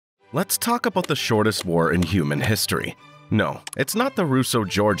Let's talk about the shortest war in human history. No, it's not the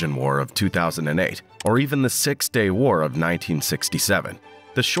Russo-Georgian War of 2008, or even the Six-Day War of 1967.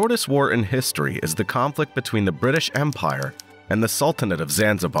 The shortest war in history is the conflict between the British Empire and the Sultanate of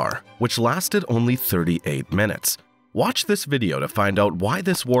Zanzibar, which lasted only 38 minutes. Watch this video to find out why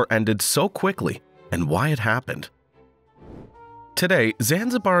this war ended so quickly and why it happened. Today,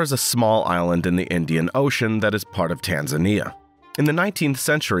 Zanzibar is a small island in the Indian Ocean that is part of Tanzania. In the 19th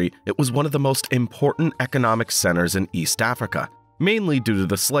century, it was one of the most important economic centers in East Africa, mainly due to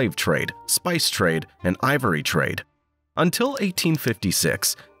the slave trade, spice trade, and ivory trade. Until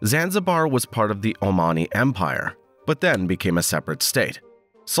 1856, Zanzibar was part of the Omani Empire, but then became a separate state.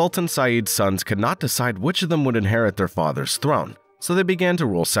 Sultan Said's sons could not decide which of them would inherit their father's throne, so they began to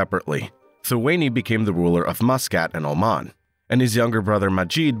rule separately. Thuwaini became the ruler of Muscat and Oman, and his younger brother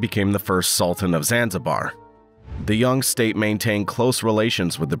Majid became the first Sultan of Zanzibar. The young state maintained close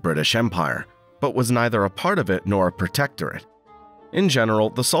relations with the British Empire, but was neither a part of it nor a protectorate. In general,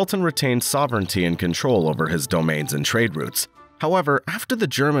 the Sultan retained sovereignty and control over his domains and trade routes. However, after the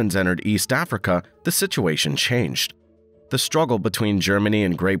Germans entered East Africa, the situation changed. The struggle between Germany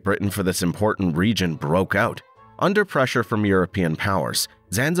and Great Britain for this important region broke out. Under pressure from European powers,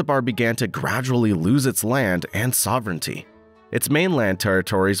 Zanzibar began to gradually lose its land and sovereignty. Its mainland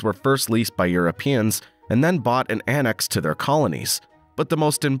territories were first leased by Europeans and then bought and annexed to their colonies. But the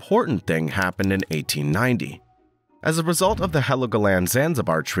most important thing happened in 1890. As a result of the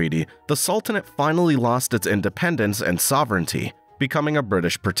Heligoland-Zanzibar Treaty, the Sultanate finally lost its independence and sovereignty, becoming a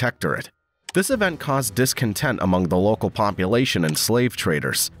British protectorate. This event caused discontent among the local population and slave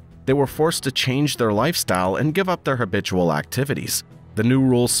traders. They were forced to change their lifestyle and give up their habitual activities. The new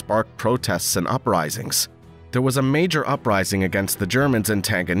rules sparked protests and uprisings. There was a major uprising against the Germans in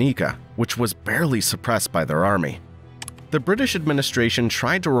Tanganyika, which was barely suppressed by their army. The British administration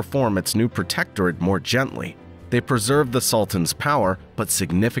tried to reform its new protectorate more gently. They preserved the Sultan's power, but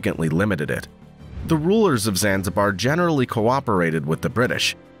significantly limited it. The rulers of Zanzibar generally cooperated with the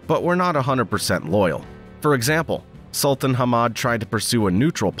British, but were not 100% loyal. For example, Sultan Hamad tried to pursue a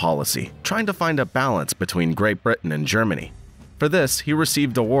neutral policy, trying to find a balance between Great Britain and Germany. For this, he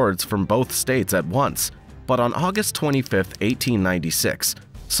received awards from both states at once. But on August 25, 1896,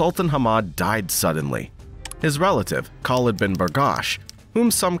 Sultan Hamad died suddenly. His relative, Khalid bin Bargash,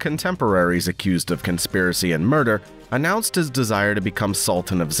 whom some contemporaries accused of conspiracy and murder, announced his desire to become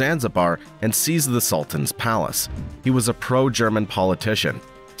Sultan of Zanzibar and seize the Sultan's palace. He was a pro-German politician,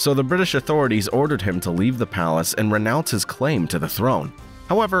 so the British authorities ordered him to leave the palace and renounce his claim to the throne.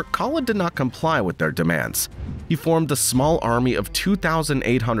 However, Khalid did not comply with their demands. He formed a small army of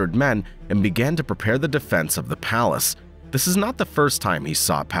 2,800 men and began to prepare the defense of the palace. This is not the first time he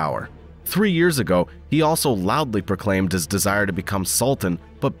sought power. 3 years ago, he also loudly proclaimed his desire to become Sultan,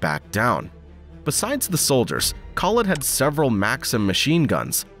 but backed down. Besides the soldiers, Khalid had several Maxim machine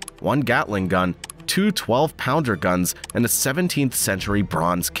guns, 1 Gatling gun, 2 12-pounder guns, and a 17th century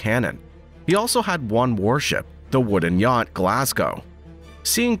bronze cannon. He also had 1 warship, the wooden yacht Glasgow.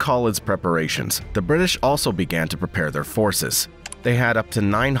 Seeing Khalid's preparations, the British also began to prepare their forces. They had up to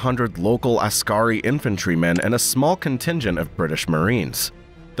 900 local Askari infantrymen and a small contingent of British Marines.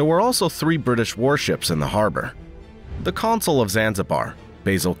 There were also 3 British warships in the harbor. The consul of Zanzibar,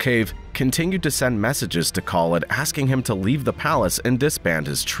 Basil Cave, continued to send messages to Khalid asking him to leave the palace and disband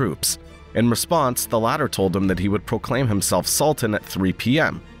his troops. In response, the latter told him that he would proclaim himself Sultan at 3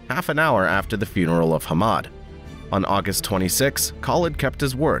 p.m., half an hour after the funeral of Hamad. On August 26, Khalid kept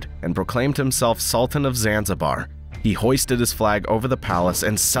his word and proclaimed himself Sultan of Zanzibar. He hoisted his flag over the palace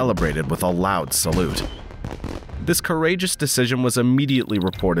and celebrated with a loud salute. This courageous decision was immediately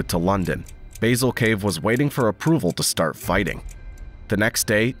reported to London. Basil Cave was waiting for approval to start fighting. The next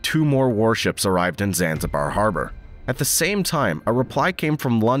day, 2 more warships arrived in Zanzibar harbor. At the same time, a reply came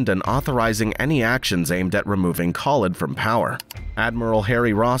from London authorizing any actions aimed at removing Khalid from power. Admiral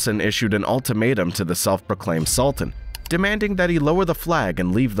Harry Rawson issued an ultimatum to the self-proclaimed Sultan, demanding that he lower the flag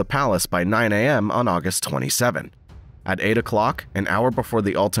and leave the palace by 9 a.m. on August 27. At 8 o'clock, an hour before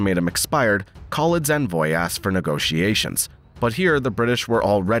the ultimatum expired, Khalid's envoy asked for negotiations, but here the British were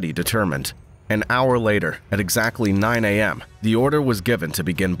already determined. An hour later, at exactly 9 a.m., the order was given to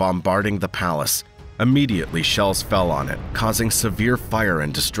begin bombarding the palace. Immediately, shells fell on it, causing severe fire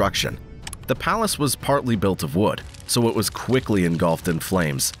and destruction. The palace was partly built of wood, so it was quickly engulfed in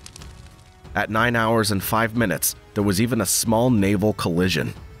flames. At 9 hours and 5 minutes, there was even a small naval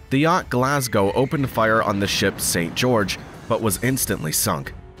collision. The yacht Glasgow opened fire on the ship St. George, but was instantly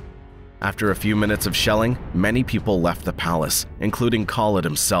sunk. After a few minutes of shelling, many people left the palace, including Khalid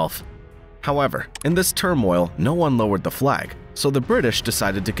himself. However, in this turmoil, no one lowered the flag, so the British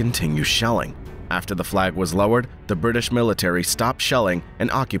decided to continue shelling. After the flag was lowered, the British military stopped shelling and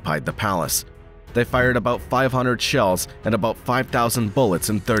occupied the palace. They fired about 500 shells and about 5,000 bullets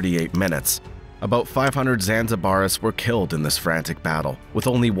in 38 minutes. About 500 Zanzibaris were killed in this frantic battle, with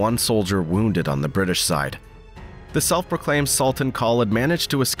only one soldier wounded on the British side. The self-proclaimed Sultan Khalid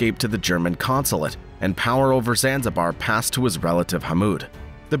managed to escape to the German consulate, and power over Zanzibar passed to his relative Hamoud.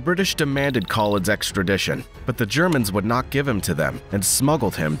 The British demanded Khalid's extradition, but the Germans would not give him to them and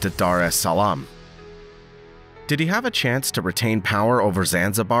smuggled him to Dar es Salaam. Did he have a chance to retain power over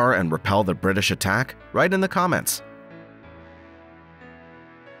Zanzibar and repel the British attack? Write in the comments.